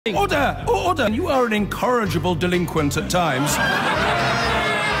Order! Order! You are an incorrigible delinquent at times.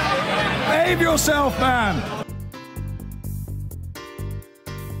 Behave yourself, man!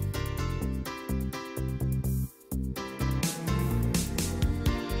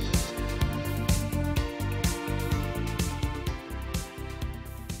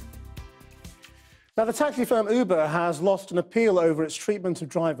 Now, the taxi firm Uber has lost an appeal over its treatment of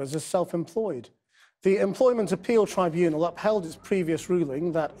drivers as self-employed. The Employment Appeal Tribunal upheld its previous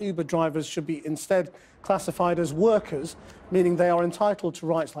ruling that Uber drivers should be instead classified as workers, meaning they are entitled to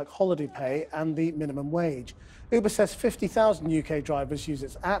rights like holiday pay and the minimum wage. Uber says 50,000 UK drivers use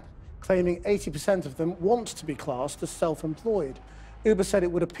its app, claiming 80% of them want to be classed as self-employed. Uber said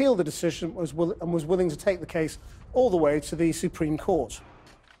it would appeal the decision and was willing to take the case all the way to the Supreme Court.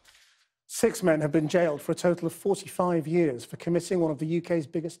 6 men have been jailed for a total of 45 years for committing one of the UK's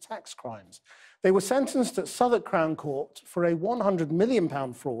biggest tax crimes. They were sentenced at Southwark Crown Court for a £100 million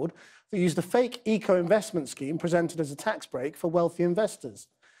fraud that used a fake eco-investment scheme presented as a tax break for wealthy investors.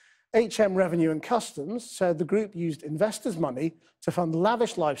 HM Revenue and Customs said the group used investors' money to fund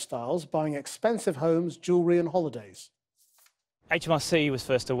lavish lifestyles, buying expensive homes, jewellery and holidays. HMRC was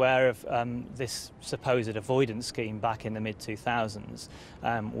first aware of this supposed avoidance scheme back in the mid-2000s.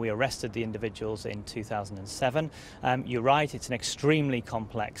 We arrested the individuals in 2007. You're right, it's an extremely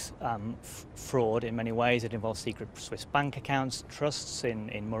complex fraud in many ways. It involves secret Swiss bank accounts, trusts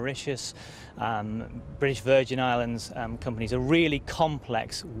in Mauritius, British Virgin Islands companies, a really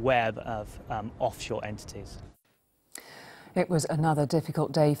complex web of offshore entities. It was another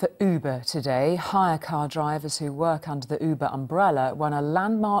difficult day for Uber today. Hire car drivers who work under the Uber umbrella won a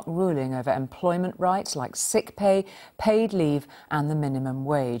landmark ruling over employment rights like sick pay, paid leave and the minimum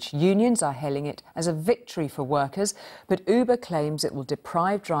wage. Unions are hailing it as a victory for workers, but Uber claims it will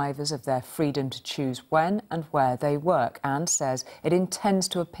deprive drivers of their freedom to choose when and where they work and says it intends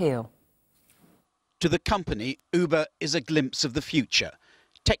to appeal. To the company, Uber is a glimpse of the future.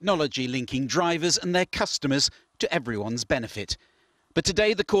 Technology linking drivers and their customers to everyone's benefit. But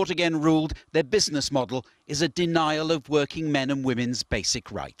today the court again ruled their business model is a denial of working men and women's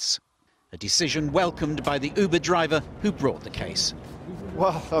basic rights. A decision welcomed by the Uber driver who brought the case.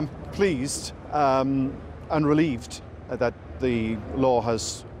 Well, I'm pleased and relieved that the law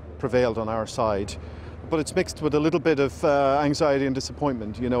has prevailed on our side. But it's mixed with a little bit of anxiety and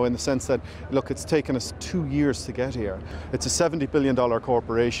disappointment, you know, in the sense that, look, it's taken us 2 years to get here. It's a $70 billion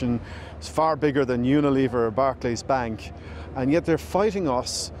corporation. It's far bigger than Unilever or Barclays Bank. And yet they're fighting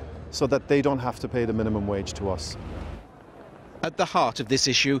us so that they don't have to pay the minimum wage to us. At the heart of this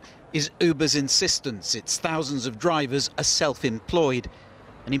issue is Uber's insistence its thousands of drivers are self-employed.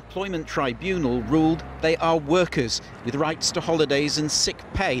 An employment tribunal ruled they are workers with rights to holidays and sick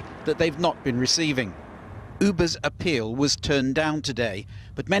pay that they've not been receiving. Uber's appeal was turned down today,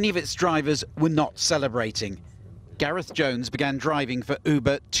 but many of its drivers were not celebrating. Gareth Jones began driving for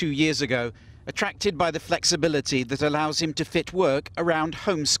Uber 2 years ago, attracted by the flexibility that allows him to fit work around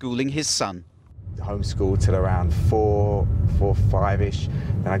homeschooling his son. Homeschool till around 4, 5-ish,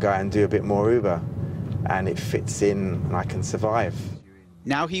 then I go out and do a bit more Uber, and it fits in and I can survive.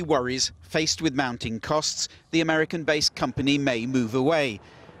 Now he worries, faced with mounting costs, the American-based company may move away,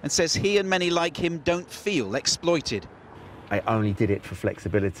 and says he and many like him don't feel exploited. I only did it for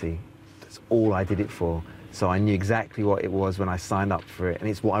flexibility. That's all I did it for. So I knew exactly what it was when I signed up for it, and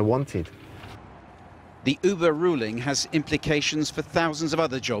it's what I wanted. The Uber ruling has implications for thousands of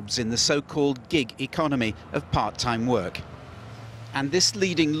other jobs in the so-called gig economy of part-time work. And this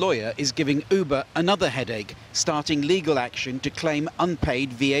leading lawyer is giving Uber another headache, starting legal action to claim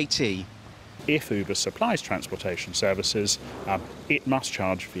unpaid VAT. If Uber supplies transportation services, it must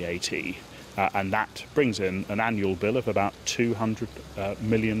charge VAT, and that brings in an annual bill of about £200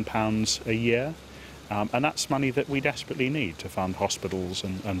 million a year. And that's money that we desperately need to fund hospitals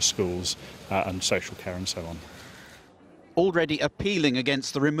and schools and social care and so on. Already appealing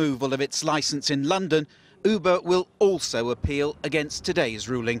against the removal of its licence in London, Uber will also appeal against today's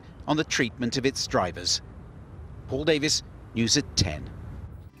ruling on the treatment of its drivers. Paul Davis, News at 10.